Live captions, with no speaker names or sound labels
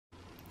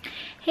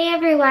Hey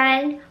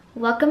everyone,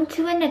 welcome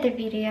to another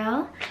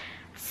video.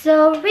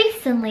 So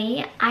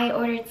recently I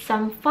ordered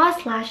some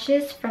false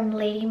lashes from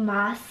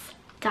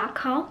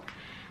ladymoss.com,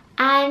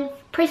 and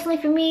personally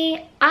for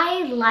me,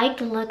 I like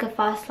the look of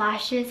false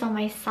lashes on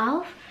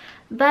myself,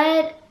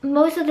 but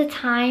most of the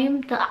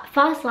time the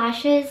false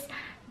lashes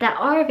that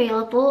are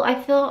available I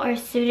feel are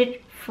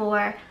suited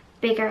for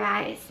bigger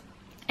eyes.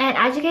 And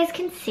as you guys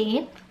can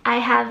see, I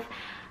have,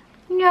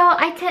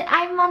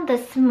 I'm on the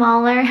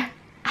smaller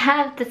I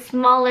have the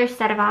smaller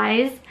set of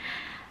eyes,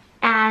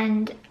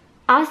 and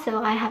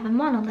also I have a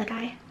monolid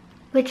eye,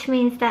 which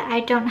means that I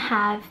don't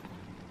have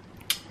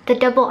the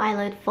double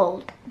eyelid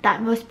fold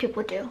that most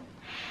people do.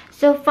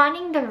 So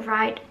finding the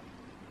right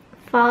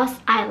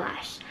false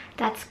eyelash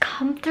that's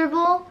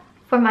comfortable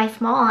for my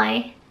small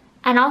eye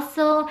and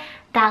also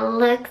that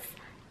looks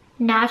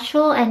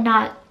natural and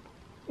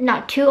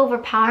not too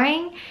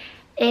overpowering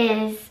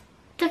is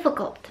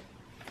difficult.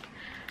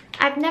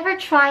 I've never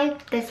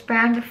tried this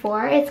brand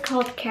before. It's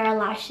called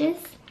Kaolyflower.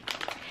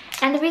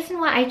 And the reason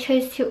why I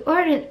chose to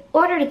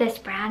order this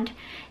brand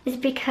is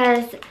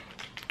because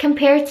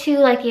compared to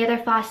like the other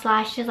false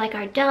lashes like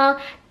Ardell,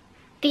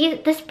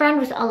 this brand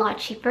was a lot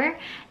cheaper.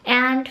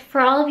 And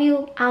for all of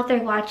you out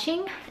there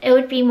watching, it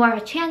would be more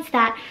of a chance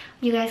that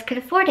you guys could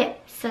afford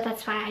it. So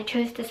that's why I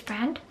chose this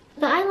brand.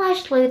 The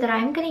eyelash glue that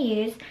I'm going to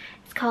use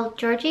is called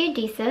Georgie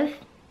Adhesive.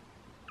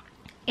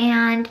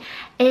 And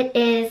it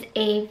is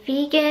a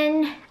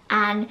vegan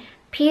and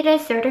PETA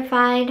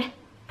certified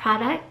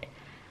product.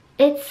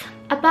 It's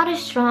about as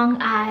strong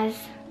as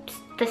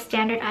the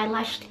standard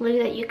eyelash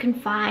glue that you can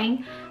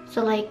find,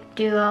 so like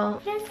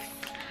duo.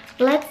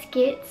 Let's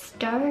get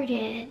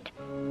started.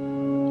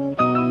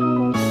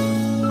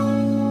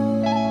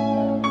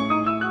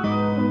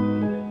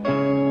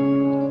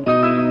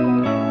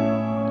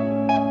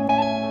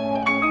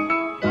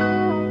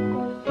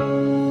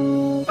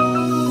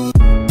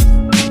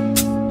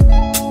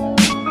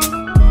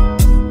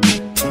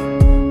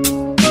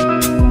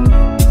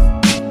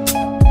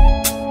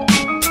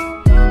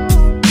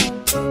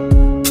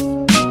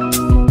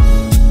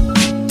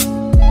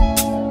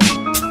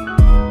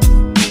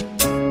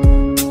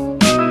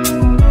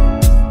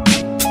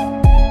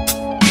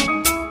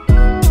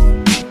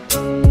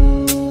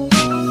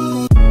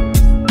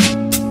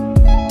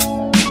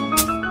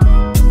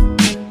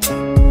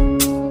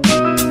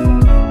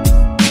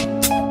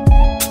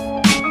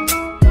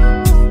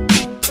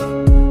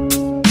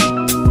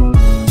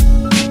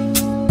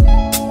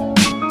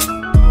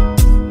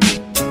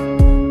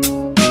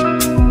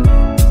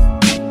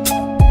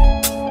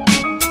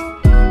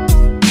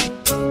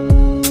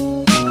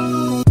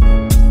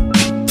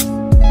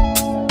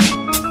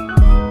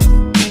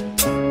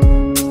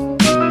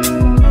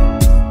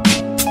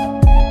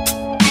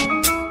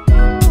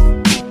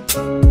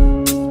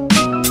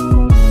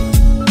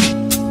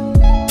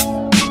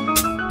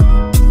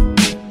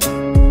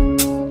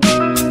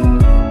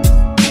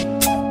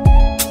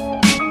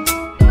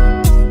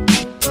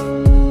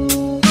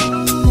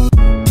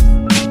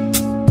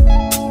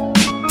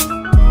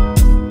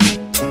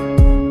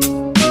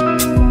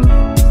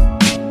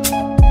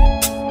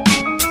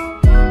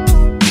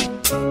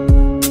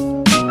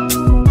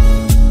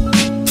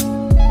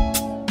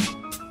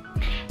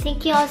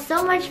 Thank you all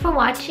so much for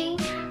watching.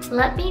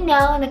 Let me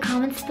know in the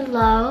comments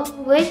below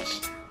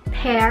which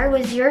pair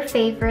was your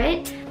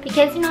favorite,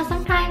 because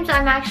sometimes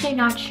I'm actually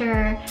not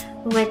sure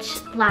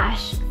which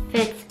lash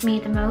fits me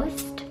the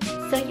most.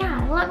 So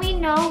yeah, let me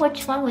know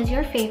which one was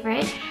your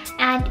favorite,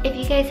 and if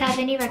you guys have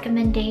any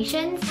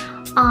recommendations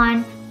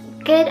on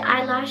good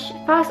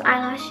false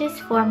eyelashes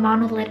for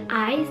monolid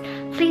eyes,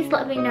 please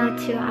let me know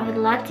too. I would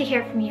love to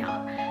hear from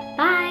y'all.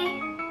 Bye!